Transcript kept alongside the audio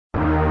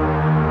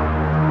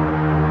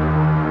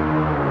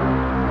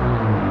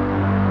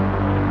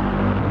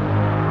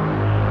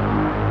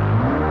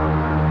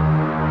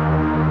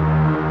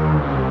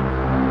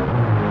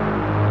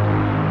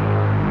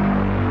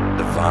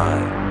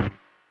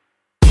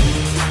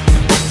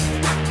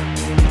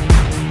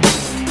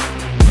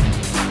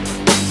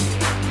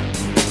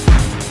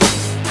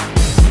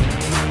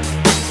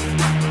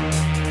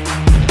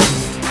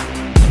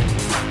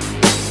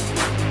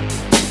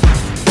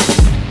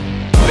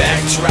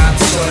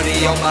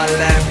shorty on my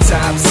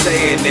laptop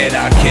saying that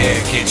I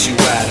can't get you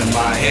out of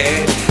my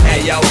head.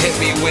 And yo, hit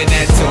me when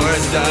that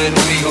tour's done,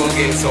 we gon'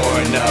 get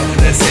torn up.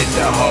 Let's hit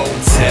the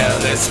hotel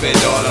and spend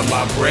all of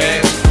my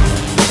bread.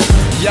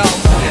 Yo,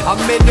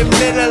 I'm in the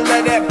middle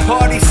of that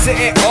party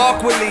sitting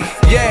awkwardly.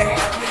 Yeah,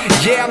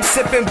 I'm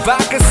sipping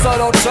vodka, so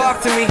don't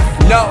talk to me.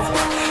 No,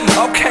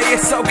 okay,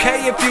 it's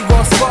okay if you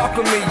gon' spark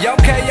with me.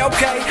 Okay,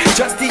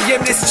 just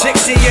DM this chick,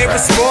 she ain't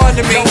respond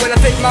to me. Yo, when I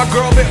think my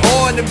girl been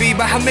on to me,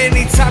 but how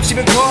many times she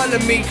been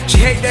calling me? She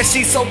hate that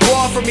she's so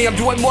far from me. I'm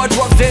doing more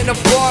drugs than a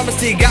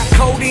pharmacy. Got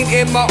codeine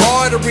in my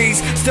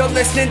arteries, still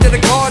listening to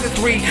the Carter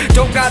 3.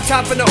 Don't got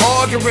time for the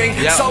arguing,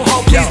 so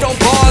hope please don't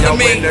bother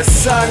me. When the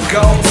sun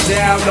goes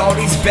down, all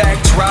these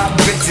backdrop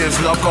bitches,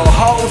 local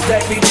hoes,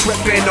 they be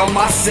tripping on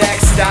my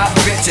sex, stop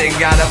bitching.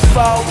 Got a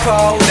phone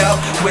pulled up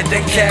with the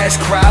cash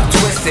crop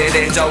twisted,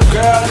 and your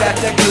girl at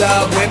the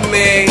club with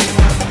me.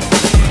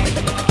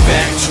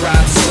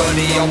 Backdrop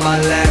shorty on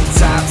my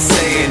laptop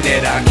saying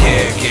that I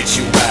can't get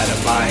you out of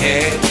my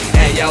head.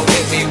 And yo,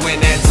 hit me when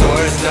that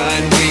tour's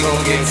done, we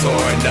gon' get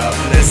torn up.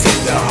 Let's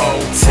hit the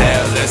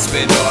hotel, let's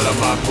spend all of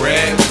my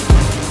bread.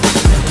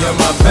 You're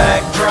my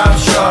backdrop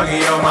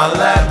shorty on my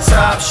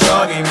laptop,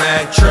 shorty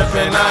man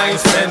trippin', I ain't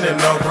spending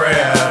no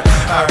bread.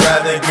 I'd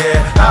rather get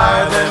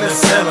higher than the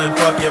ceiling.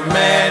 Fuck your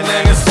man,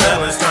 niggas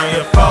feelings. Turn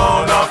your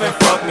phone off and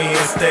fuck me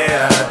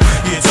instead.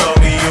 You told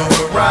me you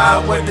would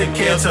ride with the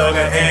kill till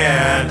the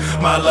end.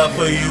 My love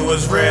for you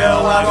was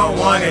real, I don't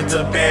want it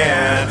to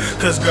bend.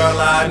 Cause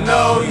girl, I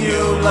know you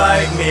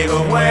like me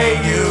the way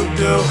you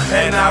do,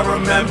 and I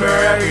remember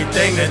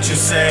everything that you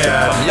said.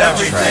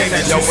 Everything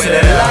that you said.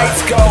 When the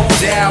lights go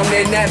down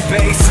and that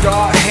bass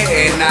start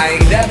hitting, I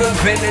ain't never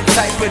been the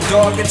type of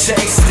dog to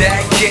chase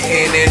that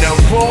kitten. In a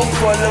room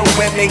full of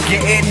women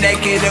getting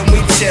naked and we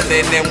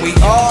chillin', and we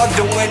all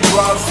doing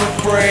drugs for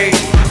free.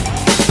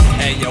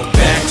 And your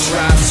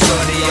backdrop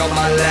shorty on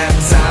my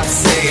laptop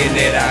saying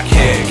that I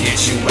can't get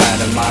you out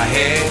of my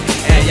head.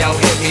 And yo,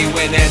 hit me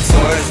when that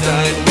tour's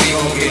done, we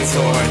gon' get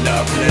torn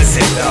up. Let's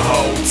hit the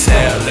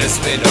hotel, let's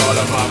spend all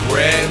of my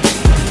bread.